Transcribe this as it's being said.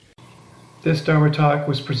This Dharma talk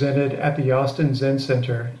was presented at the Austin Zen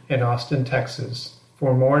Center in Austin, Texas.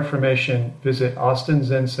 For more information, visit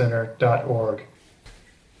austinzencenter.org.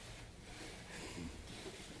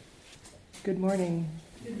 Good morning.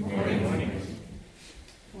 Good morning.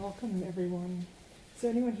 Welcome, everyone. Is there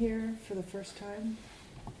anyone here for the first time?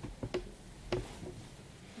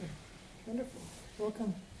 Wonderful.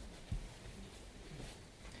 Welcome.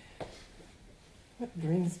 What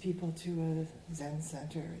brings people to a Zen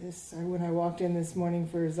center? When I walked in this morning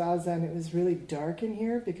for Zazen, it was really dark in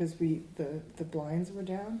here because the blinds were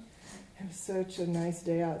down. It was such a nice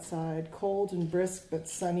day outside, cold and brisk, but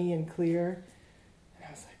sunny and clear. And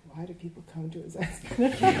I was like, why do people come to a Zen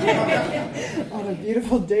center on a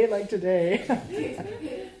beautiful day like today?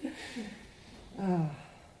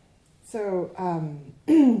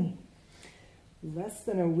 Less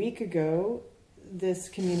than a week ago, this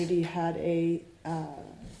community had a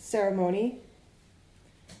ceremony.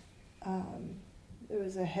 It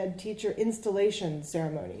was a head teacher installation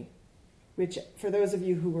ceremony, which for those of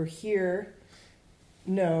you who were here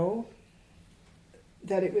know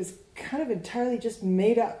that it was kind of entirely just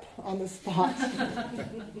made up on the spot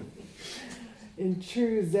in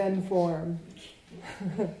true Zen form.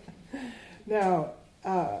 Now,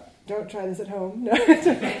 don't try this at home. No.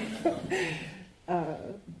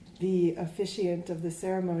 The officiant of the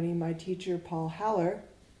ceremony, my teacher, Paul Haller,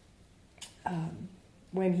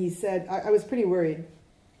 when he said, I was pretty worried,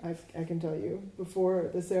 I can tell you,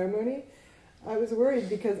 before the ceremony. I was worried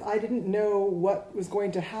because I didn't know what was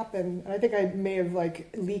going to happen. And I think I may have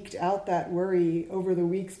leaked out that worry over the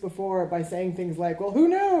weeks before by saying things like, well, who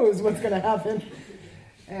knows what's going to happen?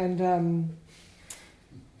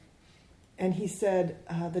 And he said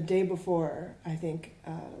the day before, I think,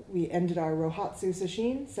 we ended our Rohatsu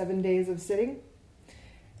Sesshin, 7 days of sitting.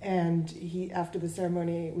 And after the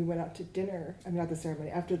ceremony, we went out to dinner.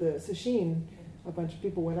 After the Sesshin, a bunch of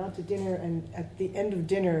people went out to dinner. And at the end of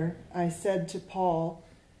dinner, I said to Paul,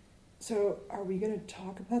 so are we going to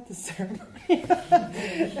talk about the ceremony?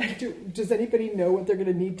 Does anybody know what they're going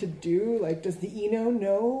to need to do? Does the Ino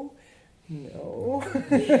know? No.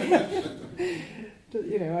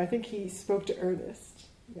 I think he spoke to Ernest.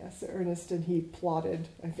 Yes, Ernest, and he plotted,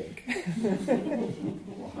 I think.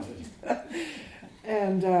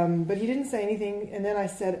 But he didn't say anything. And then I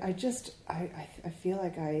said, I feel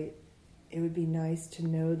like it would be nice to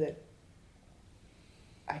know that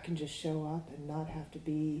I can just show up and not have to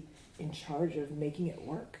be in charge of making it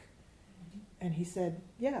work. And he said,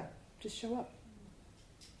 yeah, just show up.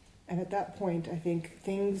 And at that point, I think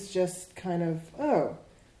things just kind of, all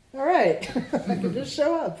right, I can just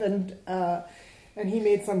show up. And he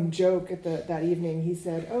made some joke that evening. He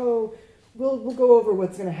said, we'll go over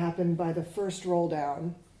what's going to happen by the first roll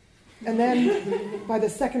down. And then by the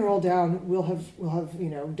second roll down, we'll have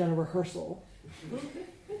done a rehearsal.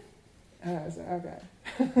 And I was like, okay.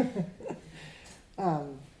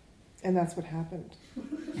 And that's what happened.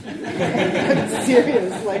 I'm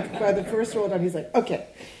serious. By the first roll down, he's like, okay,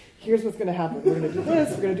 here's what's going to happen. We're going to do this,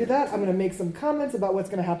 we're going to do that. I'm going to make some comments about what's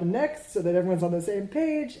going to happen next so that everyone's on the same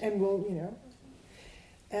page, and we'll.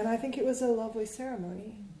 And I think it was a lovely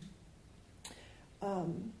ceremony.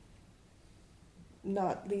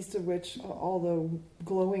 Not least of which all the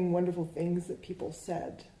glowing, wonderful things that people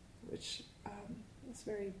said, which was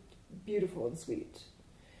very beautiful and sweet.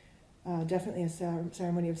 Definitely a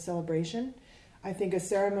ceremony of celebration. I think a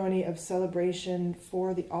ceremony of celebration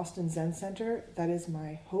for the Austin Zen Center, that is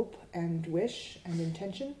my hope and wish and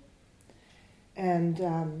intention. And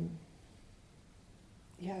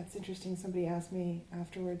it's interesting, somebody asked me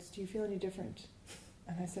afterwards, do you feel any different?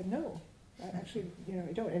 And I said, no, I actually,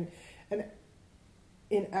 I don't. And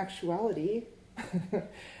in actuality,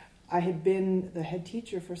 I had been the head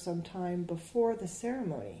teacher for some time before the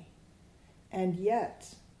ceremony. And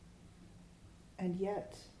yet,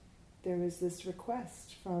 there was this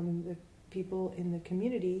request from the people in the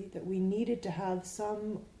community that we needed to have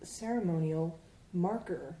some ceremonial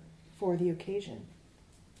marker for the occasion.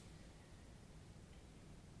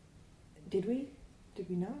 Did we? Did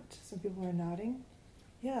we not? Some people are nodding.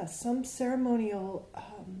 Yeah, some ceremonial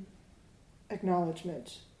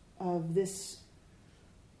acknowledgement of this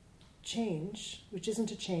change, which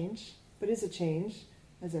isn't a change, but is a change,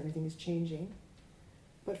 as everything is changing.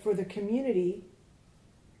 But for the community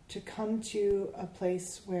to come to a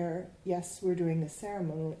place where, yes, we're doing this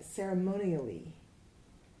ceremonially,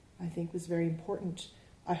 I think was very important,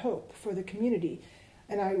 I hope, for the community.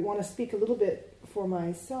 And I want to speak a little bit for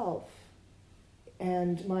myself.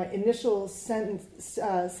 And my initial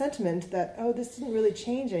sentiment that, this didn't really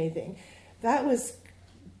change anything, that was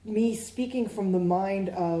me speaking from the mind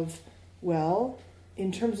of,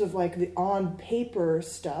 in terms of like the on paper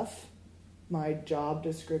stuff, my job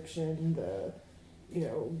description, the, you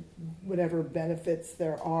know, whatever benefits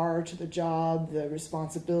there are to the job, the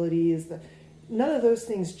responsibilities, none of those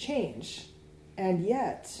things change. And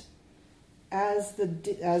yet, as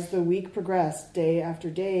the week progressed, day after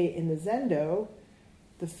day in the Zendo,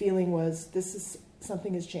 the feeling was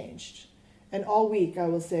something has changed. And all week, I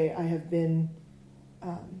will say, I have been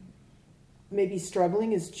maybe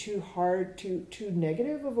struggling is too hard, too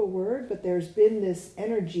negative of a word, but there's been this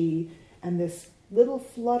energy and this little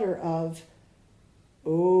flutter of,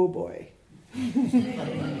 oh boy,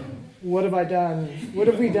 what have I done? What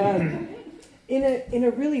have we done? In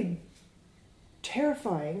a really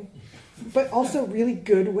terrifying, but also really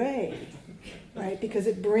good way, right? Because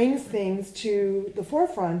it brings things to the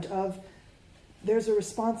forefront of there's a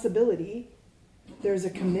responsibility, there's a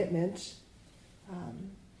commitment,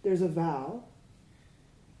 there's a vow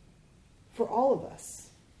for all of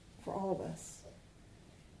us,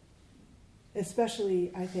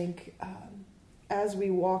 especially, I think, as we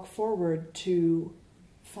walk forward to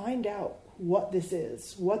find out what this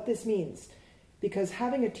is, what this means. Because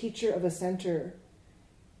having a teacher of a center,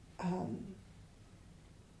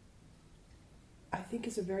 I think,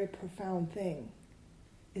 is a very profound thing.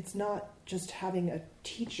 It's not just having a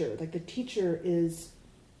teacher. Like, the teacher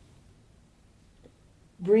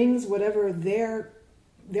brings whatever their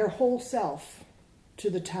whole self to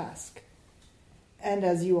the task. And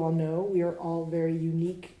as you all know, we are all very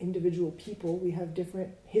unique individual people. We have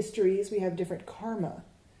different histories, we have different karma,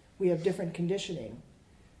 we have different conditioning.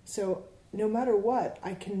 So no matter what,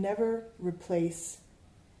 I can never replace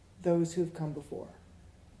those who've come before.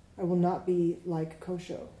 I will not be like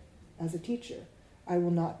Kosho as a teacher. I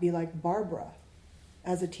will not be like Barbara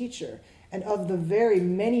as a teacher. And of the very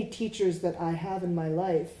many teachers that I have in my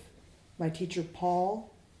life, my teacher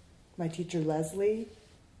Paul, my teacher Leslie,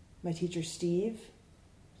 my teacher Steve,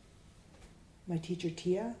 my teacher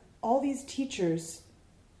Tia, all these teachers,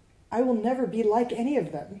 I will never be like any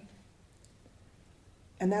of them.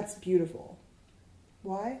 And that's beautiful.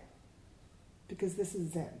 Why? Because this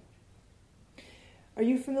is Zen. Are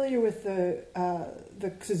you familiar with the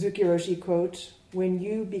Suzuki Roshi quote, "When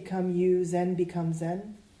you become you, Zen becomes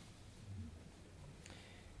Zen"?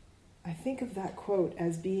 I think of that quote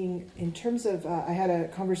as being, in terms of, I had a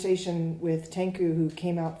conversation with Tenku, who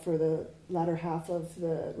came out for the latter half of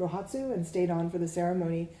the Rohatsu and stayed on for the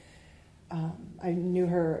ceremony. I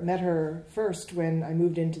met her first when I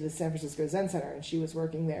moved into the San Francisco Zen Center, and she was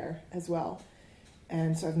working there as well.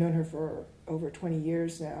 And so I've known her for over 20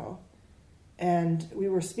 years now. And we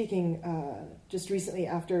were speaking just recently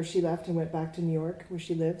after she left and went back to New York, where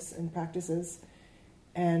she lives and practices.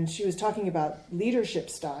 And she was talking about leadership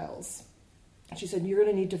styles. She said, you're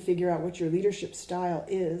going to need to figure out what your leadership style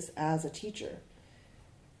is as a teacher.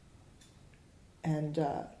 And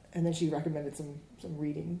then she recommended some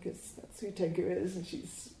reading, because that's who Tenku is, and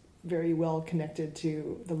she's very well connected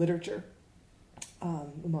to the literature,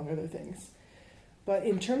 among other things. But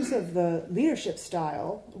in terms of the leadership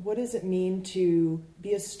style, what does it mean to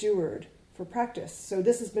be a steward for practice? So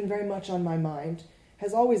this has been very much on my mind,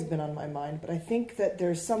 has always been on my mind, but I think that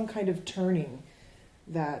there's some kind of turning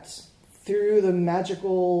that through the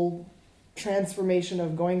magical transformation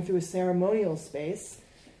of going through a ceremonial space,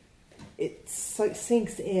 it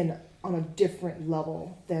sinks in on a different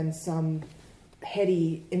level than some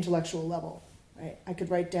heady intellectual level, right? I could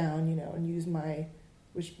write down, and use my,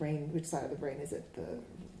 which side of the brain is it? The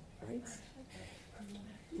right side?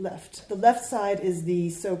 Left. The left side is the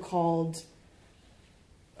so-called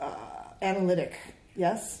analytic,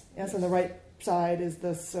 yes? Yes, and the right side is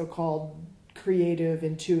the so-called creative,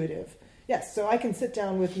 intuitive. Yes, so I can sit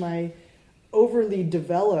down with my overly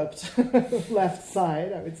developed left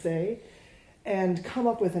side, I would say, and come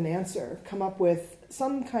up with an answer, come up with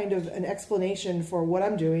some kind of an explanation for what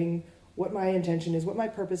I'm doing, what my intention is, what my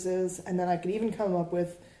purpose is, and then I could even come up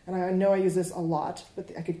with, and I know I use this a lot,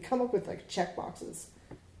 but I could come up with like check boxes.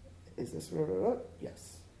 Is this,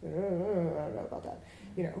 yes, I don't know about that.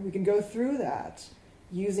 We can go through that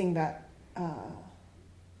using that,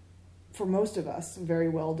 for most of us, very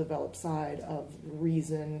well-developed side of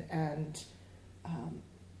reason and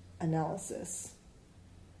analysis,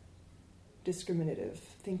 discriminative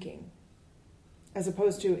thinking, as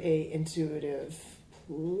opposed to a intuitive,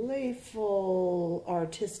 playful,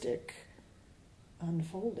 artistic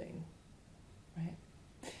unfolding, right?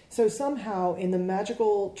 So somehow in the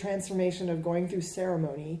magical transformation of going through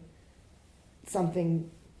ceremony, something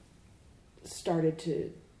started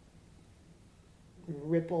to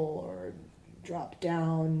ripple or drop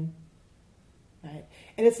down, right?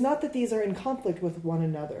 And it's not that these are in conflict with one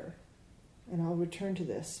another, and I'll return to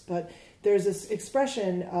this, but there's this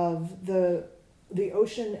expression of the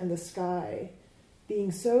ocean and the sky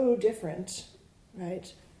being so different,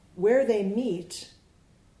 right? Where they meet,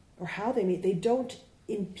 or how they meet, they don't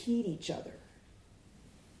impede each other.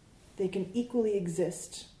 They can equally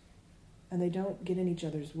exist, and they don't get in each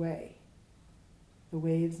other's way. The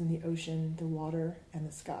waves and the ocean, the water and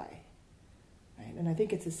the sky. Right? And I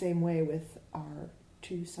think it's the same way with our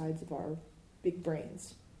two sides of our big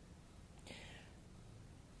brains.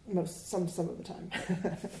 Some of the time,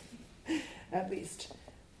 at least.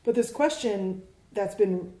 But this question that's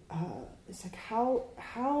been, it's like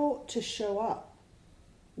how to show up.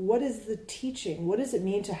 What is the teaching? What does it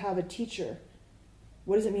mean to have a teacher?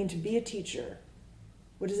 What does it mean to be a teacher?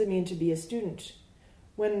 What does it mean to be a student?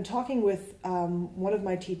 When talking with one of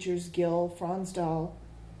my teachers, Gil Fronsdahl,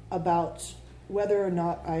 about whether or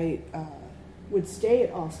not I would stay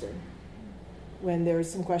at Austin, when there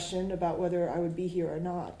was some question about whether I would be here or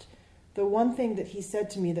not, the one thing that he said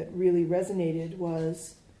to me that really resonated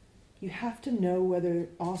was, you have to know whether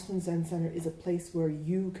Austin Zen Center is a place where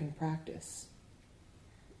you can practice.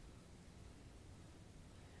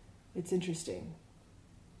 It's interesting.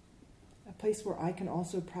 A place where I can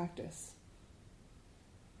also practice.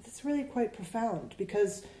 It's really quite profound,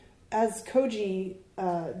 because as Koji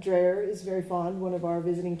Dreyer is very fond, one of our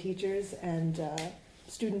visiting teachers and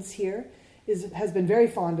students here, has been very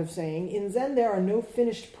fond of saying, in Zen there are no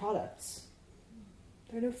finished products.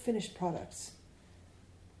 There are no finished products.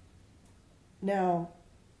 Now,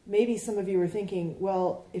 maybe some of you are thinking,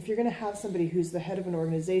 well, if you're going to have somebody who's the head of an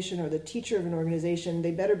organization or the teacher of an organization,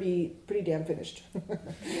 they better be pretty damn finished.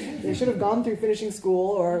 They should have gone through finishing school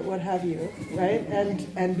or what have you, right?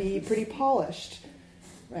 And be pretty polished,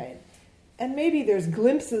 right? And maybe there's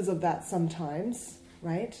glimpses of that sometimes,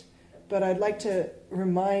 right? But I'd like to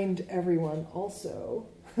remind everyone also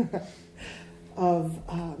of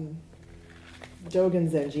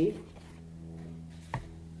Dogen Zenji.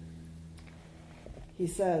 He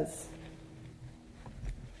says,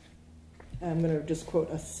 and I'm going to just quote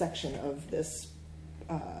a section of this.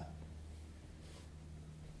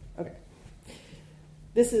 Okay.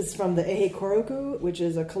 This is from the Eihei Koroku, which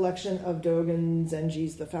is a collection of Dogen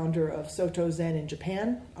Zenji's, the founder of Soto Zen in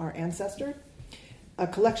Japan, our ancestor. A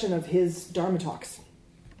collection of his Dharma talks.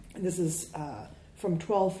 And this is from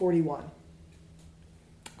 1241,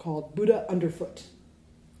 called Buddha Underfoot.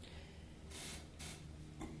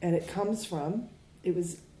 And it comes from,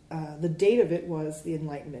 the date of it was the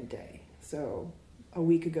Enlightenment Day. So a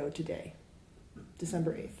week ago today,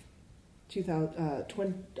 December 8th,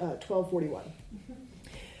 1241.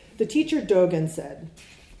 The teacher Dogen said,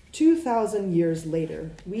 2,000 years later,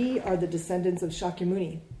 we are the descendants of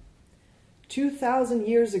Shakyamuni. 2,000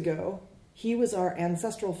 years ago, he was our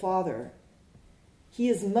ancestral father. He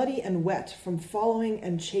is muddy and wet from following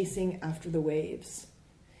and chasing after the waves.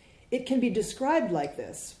 It can be described like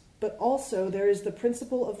this, but also there is the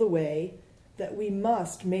principle of the way that we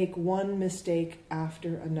must make one mistake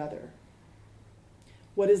after another.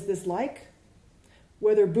 What is this like?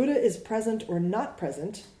 Whether Buddha is present or not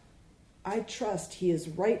present, I trust he is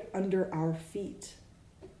right under our feet.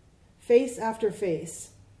 Face after face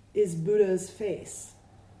is Buddha's face.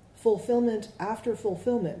 Fulfillment after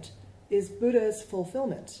fulfillment is Buddha's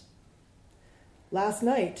fulfillment. Last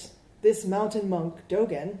night, this mountain monk,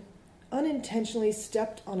 Dogen, unintentionally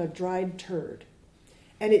stepped on a dried turd,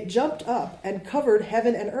 and it jumped up and covered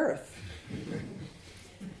heaven and earth.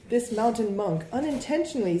 This mountain monk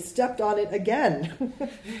unintentionally stepped on it again,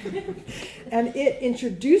 and it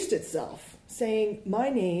introduced itself, saying, "My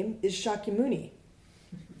name is Shakyamuni."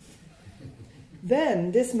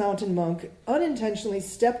 Then this mountain monk unintentionally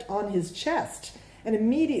stepped on his chest, and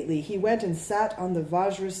immediately he went and sat on the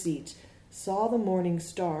Vajra seat, saw the morning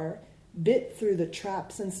star, bit through the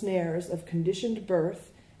traps and snares of conditioned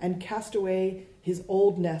birth, and cast away his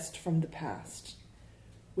old nest from the past.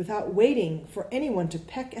 Without waiting for anyone to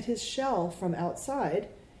peck at his shell from outside,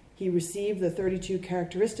 he received the 32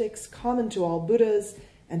 characteristics common to all Buddhas,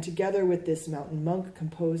 and together with this mountain monk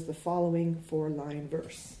composed the following 4-line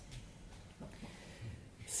verse.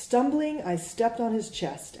 Stumbling, I stepped on his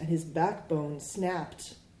chest, and his backbone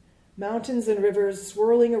snapped. Mountains and rivers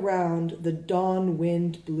swirling around, the dawn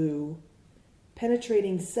wind blew.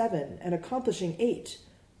 Penetrating 7 and accomplishing 8,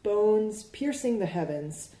 bones piercing the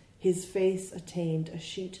heavens, his face attained a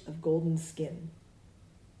sheet of golden skin.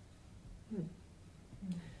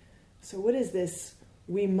 So what is this?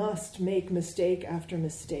 We must make mistake after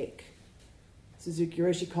mistake. Suzuki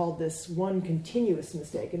Roshi called this one continuous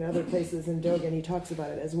mistake. In other places in Dogen, he talks about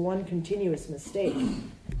it as one continuous mistake.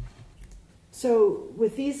 So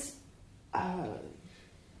with these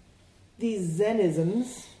these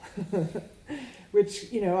Zenisms,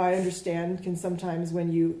 which, I understand can sometimes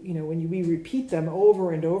when we repeat them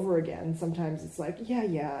over and over again, sometimes it's like,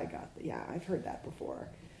 I've heard that before.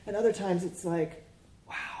 And other times it's like,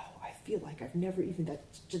 wow, I feel like I've never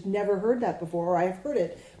heard that before, or I've heard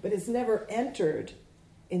it, but it's never entered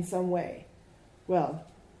in some way. Well,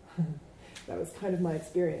 that was kind of my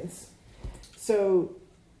experience. So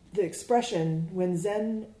the expression,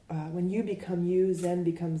 when you become you, Zen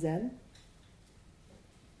becomes Zen,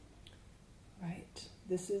 right?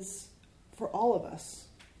 This is for all of us.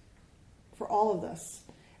 For all of us.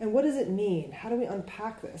 And what does it mean? How do we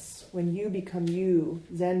unpack this? When you become you,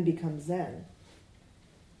 Zen becomes Zen.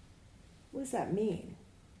 What does that mean?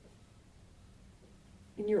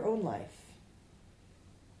 In your own life.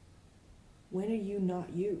 When are you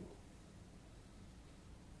not you?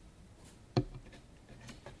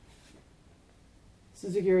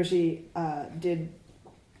 Suzuki Roshi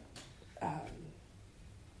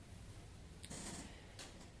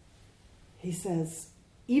he says,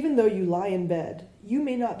 even though you lie in bed, you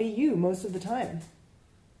may not be you most of the time.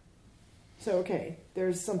 So, okay,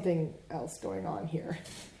 there's something else going on here.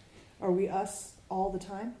 Are we us all the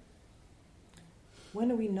time?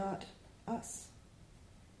 When are we not us?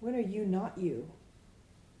 When are you not you?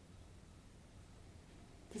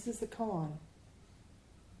 This is the koan.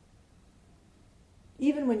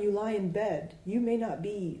 Even when you lie in bed, you may not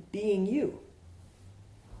be being you.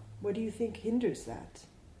 What do you think hinders that?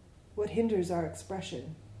 What hinders our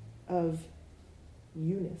expression of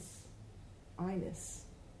you-ness, I-ness?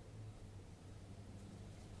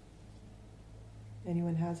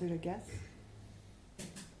 Anyone hazard a guess?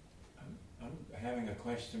 I'm having a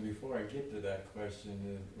question before I get to that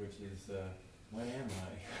question, which is, when am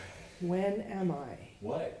I? When am I?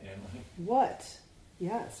 What am I? What?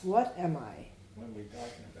 Yes, what am I? What are we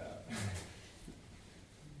talking about?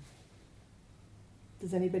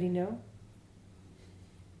 Does anybody know?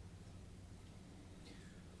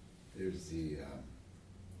 There's the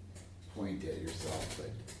point at yourself, but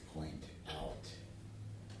point out,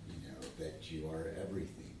 that you are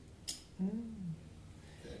everything.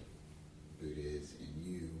 That Buddha is in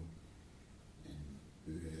you, and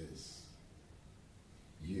Buddha is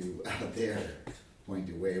you out there. Point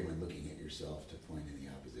away when looking at yourself to point in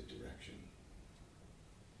the opposite direction.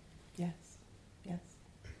 Yes.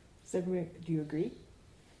 Do you agree?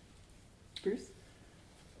 Bruce?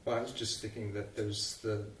 Well, I was just thinking that there's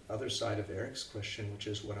the other side of Eric's question, which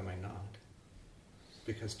is, what am I not?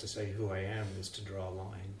 Because to say who I am is to draw a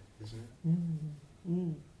line, isn't it?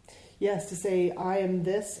 Mm-hmm. Yes, to say I am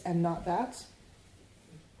this and not that.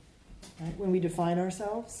 Right? When we define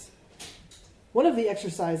ourselves. One of the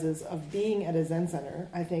exercises of being at a Zen center,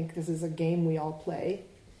 I think this is a game we all play,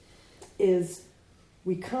 is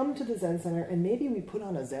we come to the Zen center and maybe we put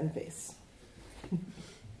on a Zen face.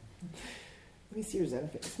 Let me see your Zen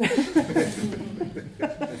face.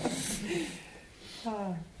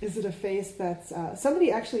 Is it a face that's... somebody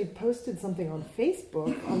actually posted something on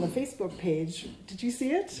Facebook, on the Facebook page. Did you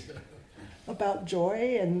see it? About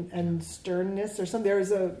joy and sternness or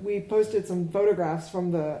something. We posted some photographs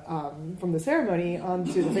from the ceremony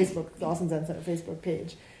onto the Facebook, the Austin Zen Center Facebook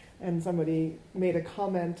page. And somebody made a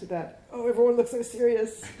comment that, everyone looks so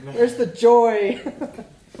serious. Where's the joy?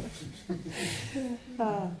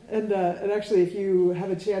 And actually, if you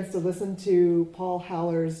have a chance to listen to Paul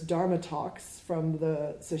Haller's Dharma talks from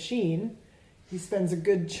the Sesshin, he spends a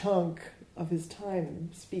good chunk of his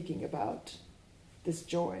time speaking about this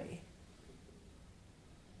joy.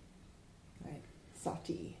 Right?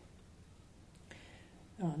 Sati.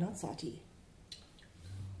 Oh, not sati.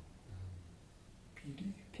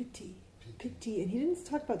 Piti. Piti. And he didn't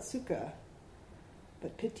talk about sukha,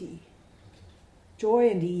 but piti. Joy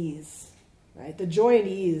and ease. Right? The joy and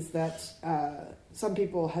ease that some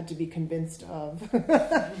people had to be convinced of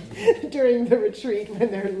during the retreat when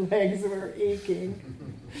their legs were aching.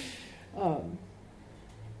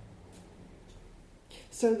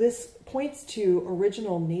 So this points to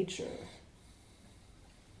original nature.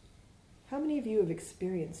 How many of you have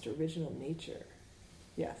experienced original nature?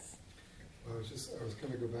 Yes. I was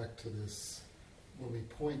going to go back to this, when we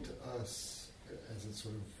point to us as it's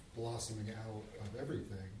sort of blossoming out of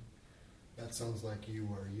everything, that sounds like you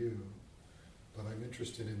are you. But I'm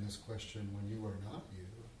interested in this question, when you are not you,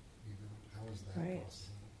 how is that right.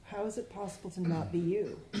 possible? How is it possible to not be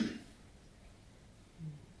you?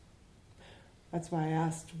 That's why I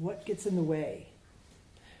asked, what gets in the way?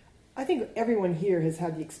 I think everyone here has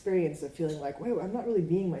had the experience of feeling like, wait, I'm not really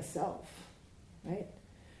being myself, right?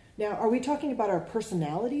 Now, are we talking about our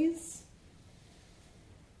personalities?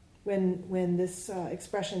 When this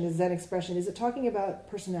expression, this Zen expression, is it talking about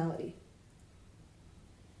personality?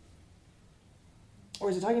 Or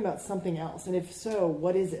is it talking about something else? And if so,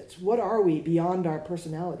 what is it? What are we beyond our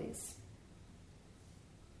personalities?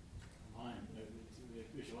 Mind.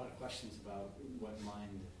 There's a lot of questions about what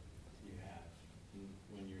mind you have. And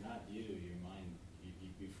when you're not you, your mind,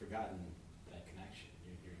 you've forgotten that connection.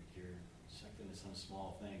 You're sucked into some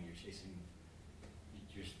small thing. You're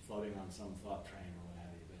floating on some thought train or what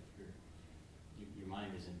have you, but your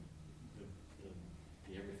mind isn't the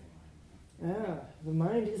everything mind. The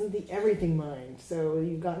mind isn't the everything mind. So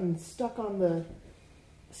you've gotten stuck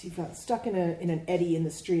you've got stuck in an eddy in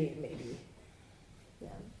the stream, maybe. Yeah.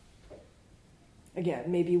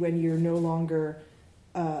 Again, maybe when you're no longer,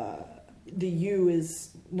 the you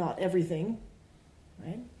is not everything,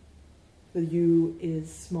 right? The you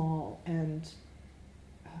is small and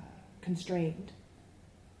constrained.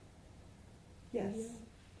 Yes.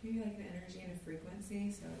 Maybe like an energy and a frequency,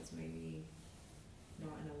 so it's maybe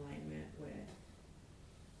not in alignment with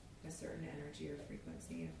a certain energy or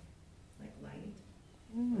frequency of like light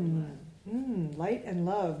or love. Light and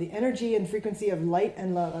love. The energy and frequency of light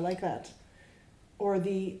and love. I like that. Or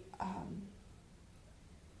the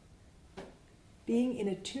being in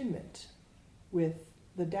attunement with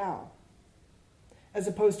the Tao, as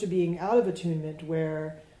opposed to being out of attunement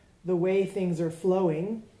where the way things are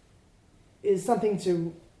flowing is something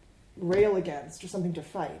to rail against or something to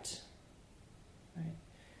fight, right?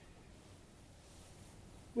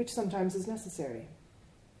 Which sometimes is necessary,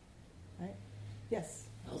 right? Yes?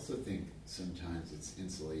 I also think sometimes it's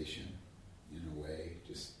insulation in a way,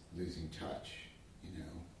 just losing touch,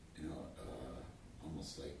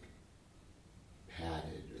 almost like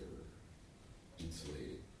padded or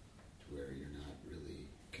insulated to where you're not really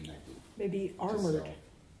connected. Maybe armored.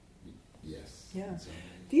 Yes. Yeah.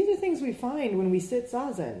 These are things we find when we sit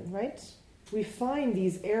zazen, right? We find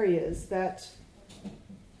these areas that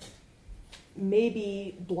may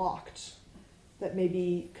be blocked, that may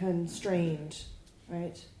be constrained,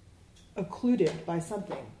 right? Occluded by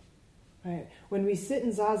something, right? When we sit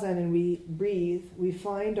in zazen and we breathe, we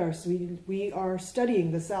find we are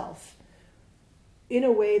studying the self in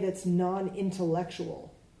a way that's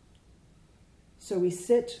non-intellectual. So we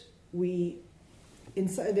sit,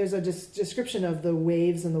 inside, there's a description of the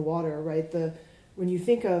waves in the water, right? When you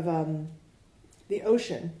think of the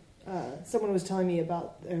ocean, someone was telling me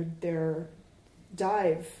about their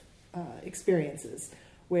dive experiences,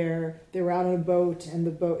 where they were out on a boat, and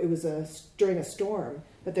it was during a storm,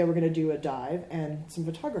 but they were going to do a dive and some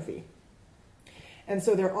photography. And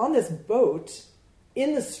so they're on this boat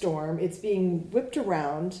in the storm. It's being whipped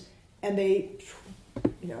around, and they,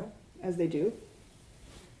 as they do,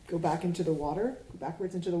 go backwards into the water.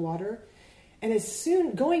 And as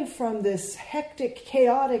soon, going from this hectic,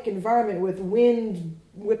 chaotic environment with wind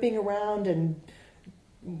whipping around and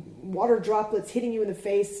water droplets hitting you in the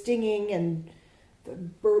face, stinging, and the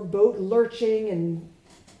boat lurching and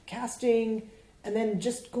casting, and then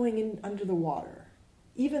just going in under the water.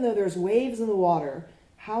 Even though there's waves in the water,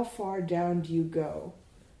 how far down do you go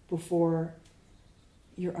before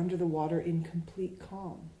you're under the water in complete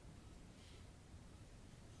calm?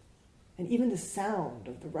 And even the sound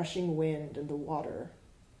of the rushing wind and the water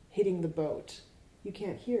hitting the boat, you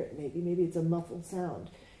can't hear it maybe. Maybe it's a muffled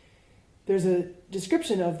sound. There's a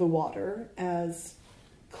description of the water as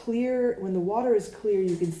clear. When the water is clear,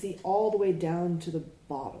 you can see all the way down to the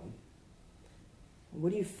bottom. And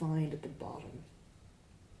what do you find at the bottom?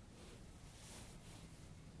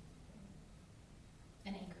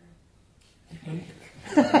 An anchor.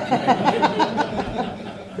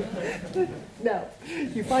 No,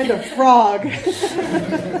 you find a frog.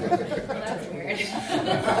 That's weird.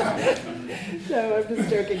 No, I'm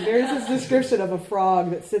just joking. There's this description of a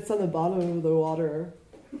frog that sits on the bottom of the water,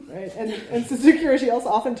 right? And Suzuki Roshi also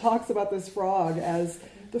often talks about this frog as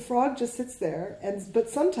the frog just sits there, but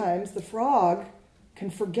sometimes the frog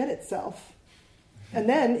can forget itself, and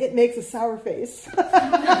then it makes a sour face.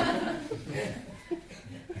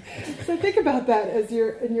 So think about that as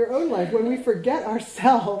in your own life. When we forget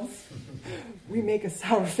ourselves, we make a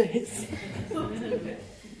sour face.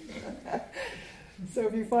 So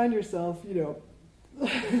if you find yourself, like,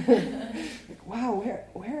 wow,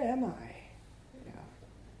 where am I? Yeah.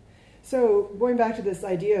 So going back to this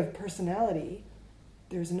idea of personality,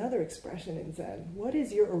 there's another expression in Zen. What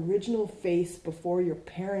is your original face before your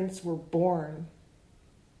parents were born?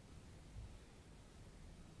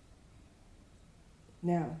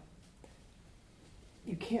 Now,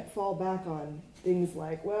 you can't fall back on things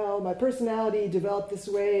like, well, my personality developed this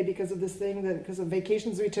way because of this thing, because of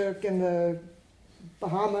vacations we took in the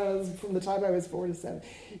Bahamas from the time I was 4 to 7.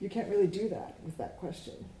 You can't really do that with that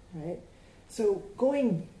question, right? So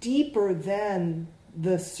going deeper than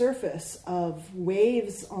the surface of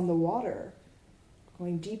waves on the water,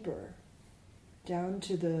 going deeper, down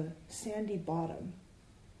to the sandy bottom,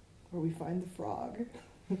 where we find the frog.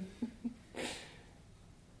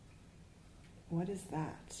 What is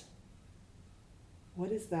that?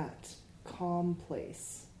 What is that calm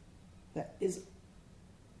place that is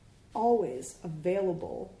always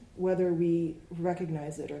available, whether we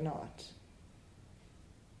recognize it or not?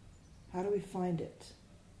 How do we find it?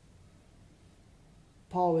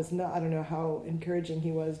 Paul was not, I don't know how encouraging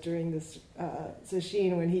he was during this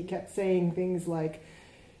sesshin when he kept saying things like,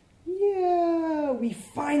 yeah, we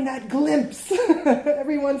find that glimpse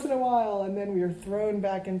every once in a while, and then we are thrown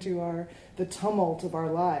back into the tumult of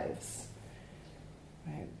our lives.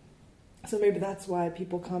 Right? So maybe that's why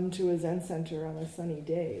people come to a Zen center on a sunny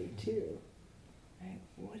day, too. Right?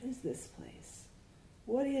 What is this place?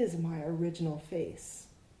 What is my original face?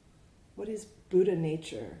 What is Buddha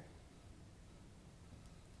nature?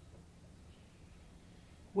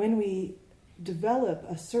 When we develop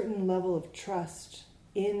a certain level of trust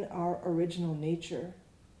in our original nature,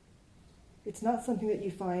 it's not something that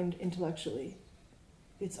you find intellectually.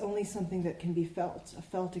 It's only something that can be felt, a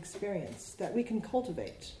felt experience that we can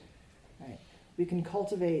cultivate. Right? We can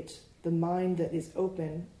cultivate the mind that is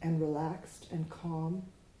open and relaxed and calm,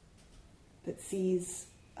 that sees,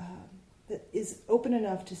 that is open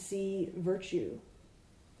enough to see virtue,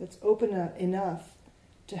 that's open enough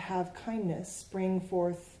to have kindness spring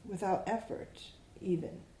forth without effort,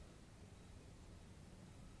 even.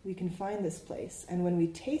 We can find this place, and when we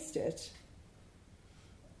taste it,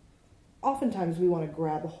 oftentimes we want to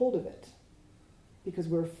grab a hold of it because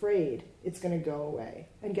we're afraid it's going to go away.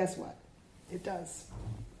 And guess what? It does.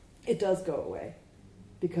 It does go away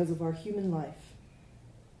because of our human life,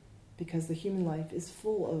 because the human life is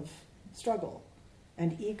full of struggle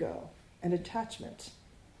and ego and attachment,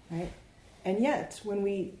 right? And yet, when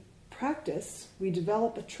we practice, we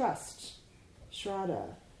develop a trust,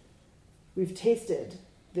 shraddha. We've tasted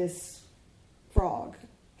this frog.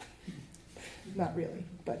 Not really,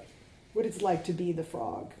 but what it's like to be the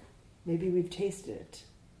frog. Maybe we've tasted it.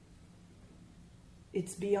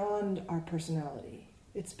 It's beyond our personality.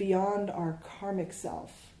 It's beyond our karmic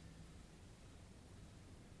self.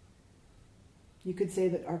 You could say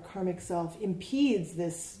that our karmic self impedes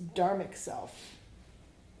this dharmic self,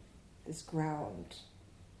 this ground.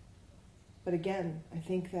 But again, I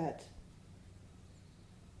think that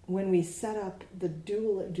when we set up the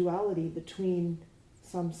duality between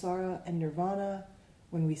samsara and nirvana,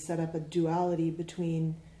 when we set up a duality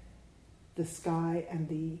between the sky and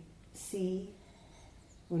the sea,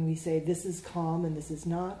 when we say this is calm and this is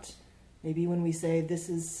not, maybe when we say this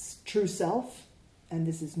is true self and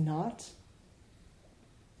this is not,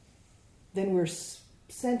 then we're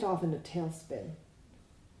sent off in a tailspin.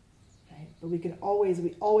 Right? But we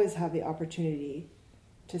always have the opportunity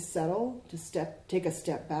to settle, take a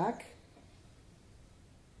step back,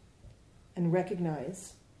 and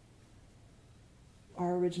recognize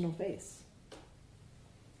our original face.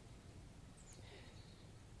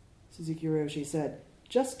 Suzuki Roshi said,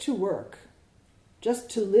 just to work, just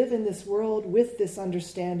to live in this world with this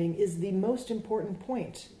understanding is the most important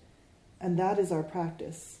point. And that is our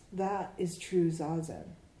practice. That is true Zazen.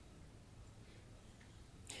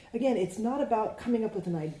 Again, it's not about coming up with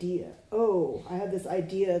an idea. Oh, I have this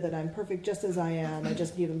idea that I'm perfect just as I am. I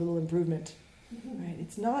just need a little improvement. Right?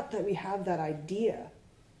 It's not that we have that idea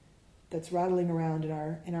that's rattling around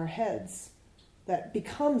in our heads that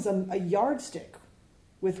becomes a yardstick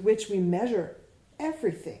with which we measure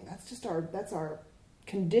everything. That's our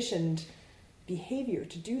conditioned behavior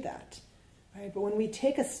to do that. Right? But when we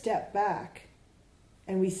take a step back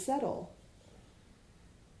and we settle,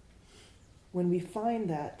 when we find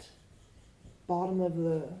that bottom of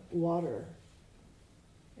the water,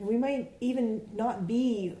 and we might even not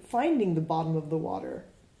be finding the bottom of the water,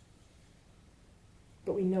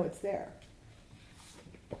 but we know it's there.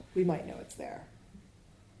 We might know it's there.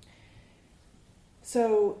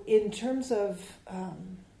 So in terms of,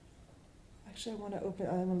 actually I want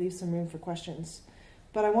to leave some room for questions.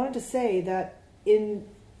 But I wanted to say that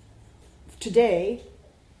today,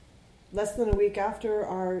 less than a week after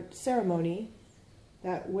our ceremony,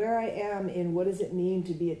 that where I am in what does it mean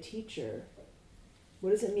to be a teacher, what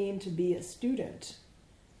does it mean to be a student?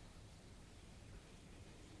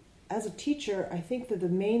 As a teacher, I think that the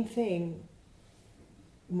main thing,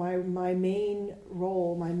 my main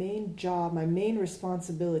role, my main job, my main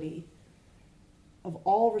responsibility of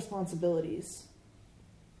all responsibilities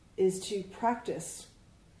is to practice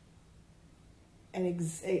and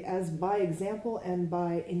as by example and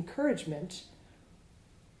by encouragement,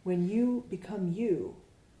 when you become you,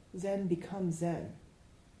 Zen becomes Zen.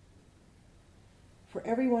 for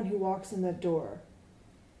everyone who walks in that door,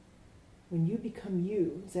 when you become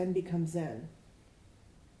you, Zen becomes Zen.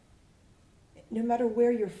 No matter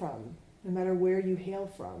where you're from, no matter where you hail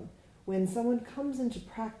from, when someone comes into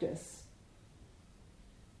practice,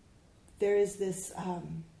 there is this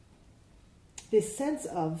sense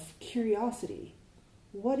of curiosity.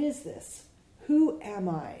 What is this? Who am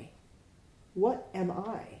I? What am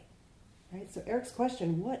I? Right? So Eric's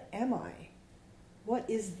question, what am I? What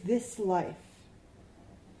is this life?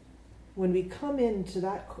 When we come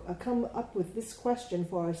up with this question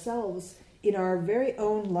for ourselves in our very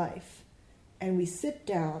own life, and we sit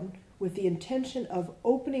down with the intention of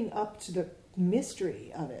opening up to the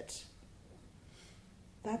mystery of it,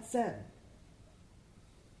 that's Zen.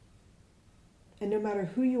 And no matter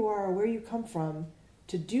who you are or where you come from,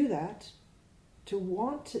 to do that,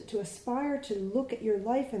 to aspire to look at your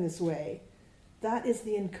life in this way, that is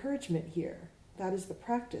the encouragement here. That is the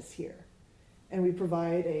practice here. And we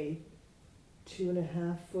provide a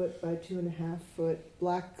 2.5 foot by 2.5 foot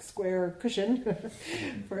black square cushion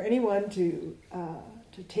for anyone to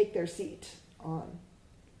take their seat on,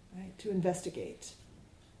 right? To investigate.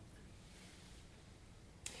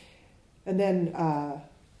 And then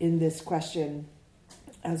in this question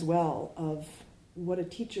as well of what a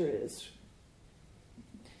teacher is,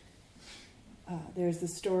 there's the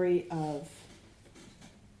story of,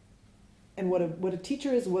 and what a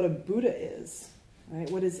teacher is, what a Buddha is, right?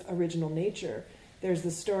 What is original nature? There's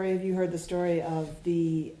the story. Have you heard the story of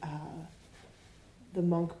the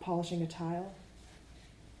monk polishing a tile?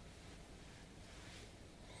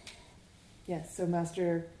 Yes. So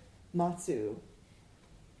Master Matsu,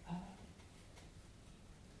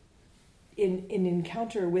 in an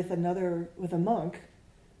encounter with a monk,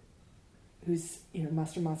 who's,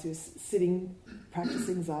 Master Matsu is sitting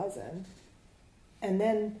practicing Zazen, and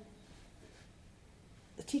then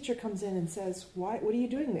the teacher comes in and says, what are you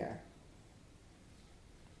doing there?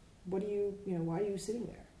 Why are you sitting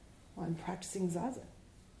there? Well, I'm practicing Zazen.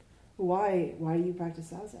 Why do you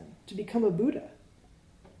practice Zazen? To become a Buddha.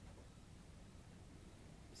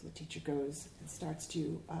 So the teacher goes and starts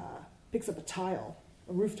to, picks up a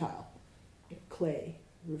roof tile, clay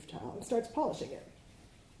roof tile, and starts polishing it.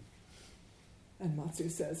 And Matsu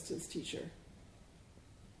says to his teacher,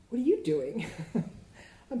 "What are you doing?"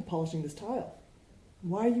 "I'm polishing this tile."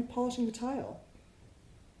 "Why are you polishing the tile?"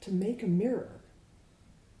 "To make a mirror."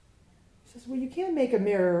 He says, "Well, you can't make a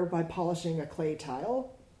mirror by polishing a clay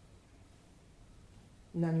tile."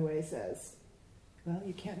 Nanue says, "Well,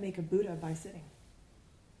 you can't make a Buddha by sitting."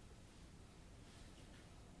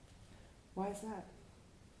 Why is that?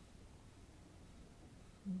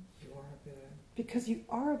 You are a Buddha. Because you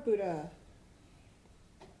are a Buddha.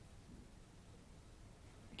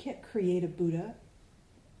 You can't create a Buddha.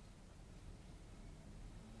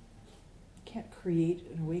 You can't create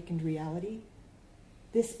an awakened reality.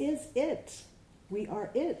 This is it. We are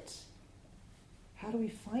it. How do we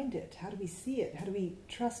find it? How do we see it? How do we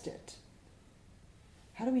trust it?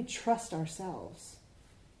 How do we trust ourselves?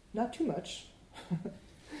 Not too much,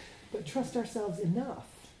 but trust ourselves enough.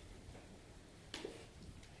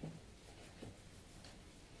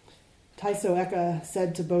 Taiso Eka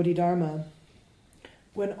said to Bodhidharma,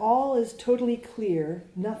 "When all is totally clear,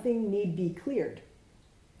 nothing need be cleared.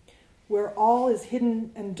 Where all is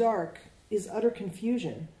hidden and dark is utter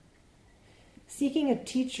confusion. Seeking a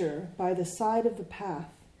teacher by the side of the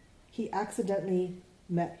path, he accidentally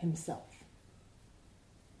met himself.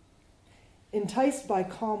 Enticed by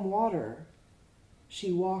calm water,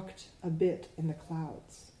 she walked a bit in the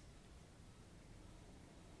clouds."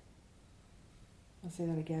 I'll say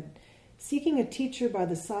that again. Seeking a teacher by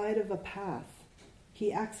the side of a path,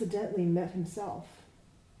 he accidentally met himself.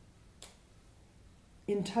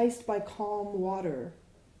 Enticed by calm water,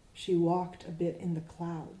 she walked a bit in the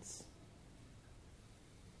clouds.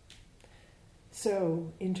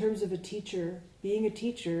 So, in terms of a teacher, being a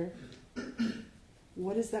teacher,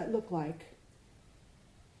 what does that look like?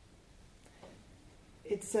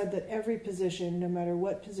 It's said that every position, no matter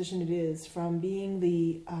what position it is, from being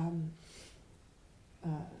the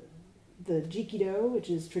jikido, which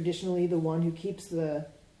is traditionally the one who keeps the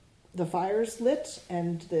fires lit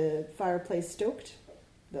and the fireplace stoked,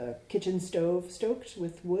 the kitchen stove stoked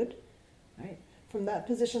with wood, right? From that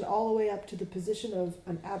position all the way up to the position of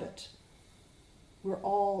an abbot, we're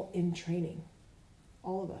all in training,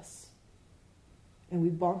 all of us. And we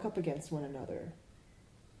bonk up against one another,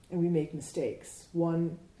 and we make mistakes,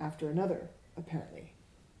 one after another, apparently.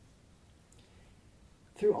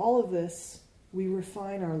 Through all of this, we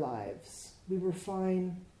refine our lives, we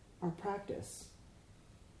refine our practice,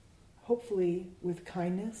 hopefully with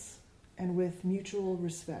kindness and with mutual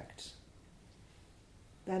respect.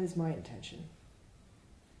 That is my intention.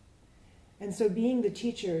 And so being the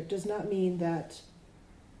teacher does not mean that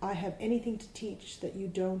I have anything to teach that you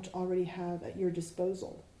don't already have at your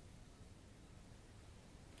disposal.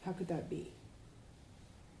 How could that be?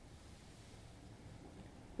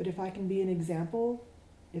 But if I can be an example,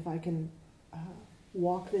 if I can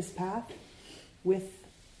walk this path with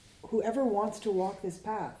whoever wants to walk this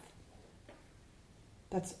path,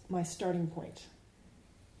 that's my starting point.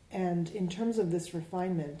 And in terms of this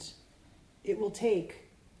refinement, it will take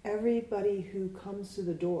everybody who comes to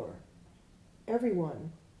the door.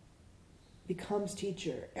 Everyone becomes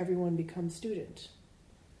teacher. Everyone becomes student.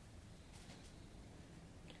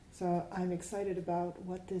 So I'm excited about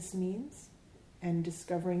what this means and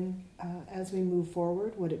discovering as we move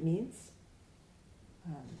forward what it means.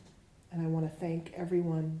 And I want to thank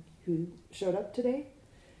everyone who showed up today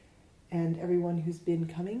and everyone who's been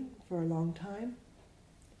coming for a long time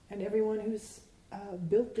and everyone who's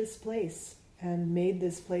built this place and made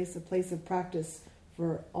this place a place of practice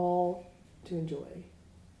for all to enjoy.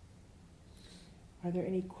 Are there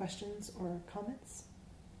any questions or comments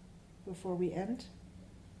before we end?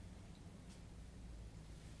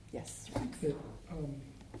 Yes. I think that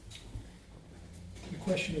the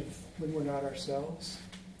question of when we're not ourselves,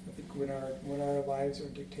 I think when our lives are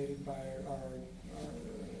dictated by our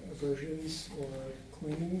aversions or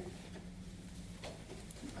clinging,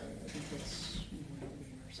 I think that's when we're not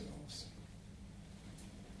being ourselves.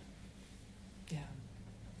 Yeah.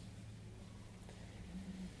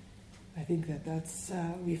 I think that's,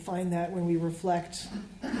 we find that when we reflect,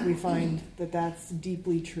 we find that that's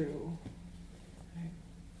deeply true. Right?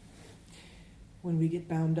 When we get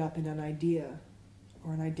bound up in an idea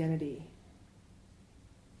or an identity,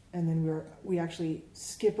 and then we actually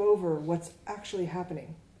skip over what's actually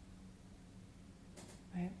happening.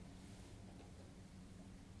 Right?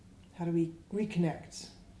 How do we reconnect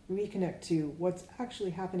to what's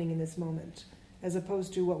actually happening in this moment, as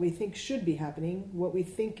opposed to what we think should be happening, what we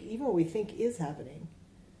think is happening.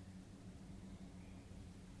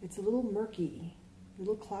 It's a little murky, a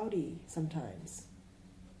little cloudy sometimes,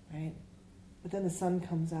 right? But then the sun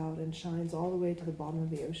comes out and shines all the way to the bottom of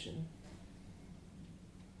the ocean,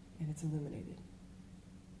 and it's illuminated.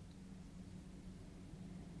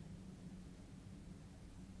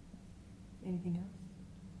 Anything else?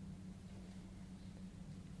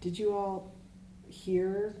 Did you all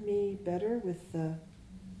hear me better with the...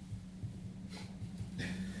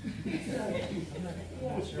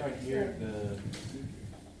 I'm not sure I hear the...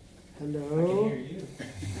 Hello? I can hear you.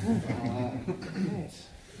 Right.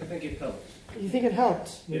 I think it helped. You think it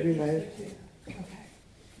helped? Yeah. Right? Okay.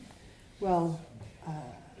 Well,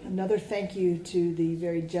 another thank you to the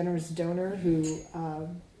very generous donor who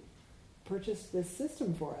purchased this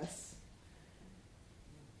system for us.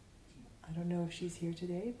 I don't know if she's here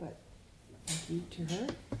today, but thank you to her.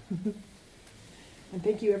 And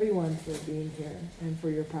thank you everyone for being here and for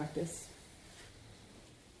your practice.